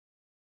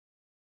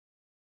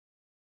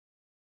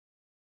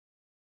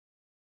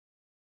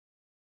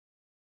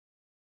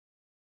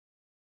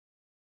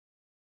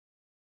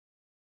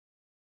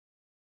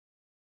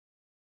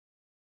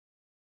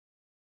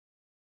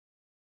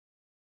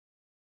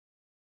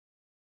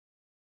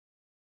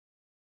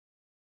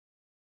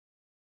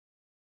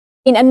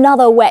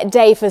Another wet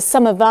day for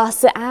some of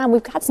us, and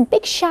we've had some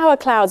big shower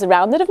clouds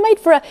around that have made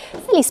for a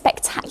fairly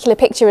spectacular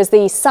picture as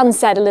the sun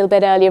set a little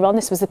bit earlier on.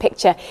 This was the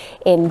picture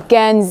in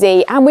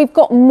Guernsey, and we've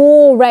got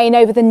more rain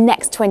over the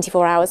next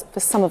 24 hours for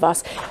some of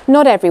us.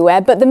 Not everywhere,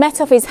 but the Met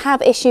Office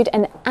have issued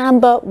an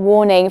amber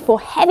warning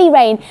for heavy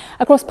rain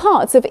across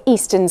parts of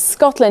eastern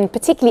Scotland,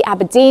 particularly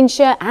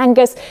Aberdeenshire,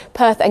 Angus,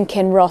 Perth and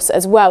Kinross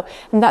as well.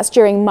 And that's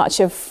during much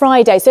of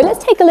Friday. So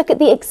let's take a look at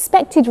the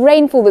expected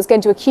rainfall that's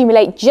going to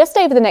accumulate just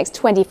over the next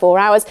 24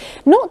 hours.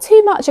 Not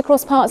too much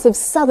across parts of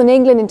southern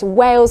England into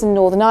Wales and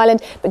Northern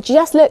Ireland, but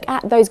just look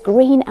at those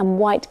green and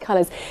white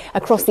colours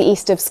across the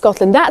east of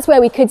Scotland. That's where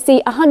we could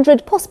see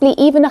 100, possibly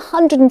even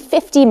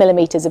 150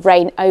 millimetres of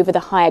rain over the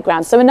higher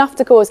ground. So enough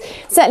to cause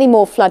certainly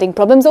more flooding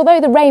problems.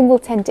 Although the rain will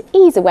tend to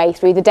ease away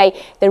through the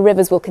day, the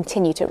rivers will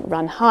continue to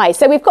run high.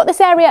 So we've got this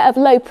area of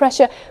low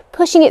pressure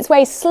pushing its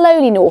way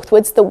slowly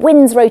northwards. The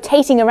wind's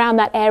rotating around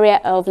that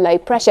area of low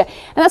pressure,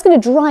 and that's going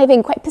to drive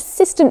in quite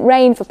persistent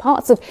rain for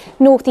parts of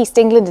northeast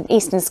England and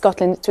eastern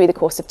Scotland through the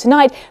course of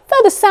tonight.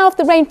 Further south,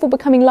 the rainfall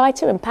becoming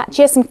lighter and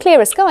patchier, some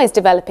clearer skies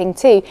developing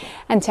too,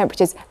 and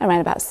temperatures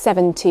around about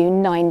 7 to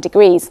 9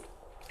 degrees.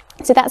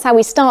 So that's how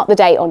we start the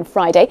day on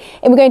Friday,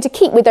 and we're going to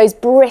keep with those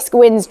brisk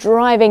winds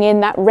driving in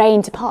that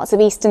rain to parts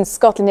of eastern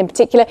Scotland in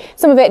particular,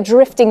 some of it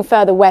drifting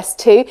further west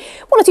too.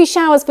 One or two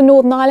showers for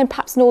Northern Ireland,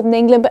 perhaps Northern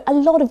England, but a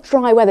lot of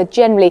dry weather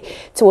generally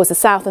towards the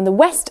south and the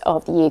west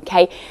of the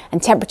UK,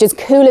 and temperatures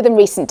cooler than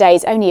recent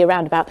days, only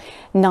around about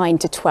 9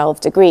 to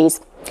 12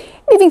 degrees.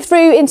 Moving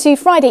through into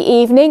Friday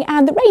evening,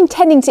 and the rain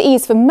tending to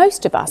ease for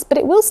most of us, but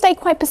it will stay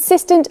quite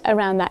persistent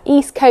around that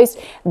east coast.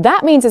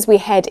 That means as we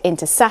head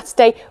into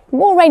Saturday,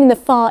 more rain in the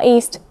far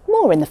east,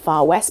 more in the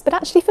far west, but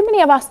actually for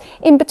many of us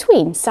in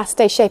between,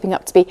 Saturday shaping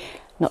up to be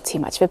not too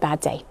much of a bad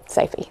day.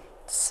 Sophie.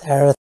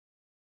 Sarah.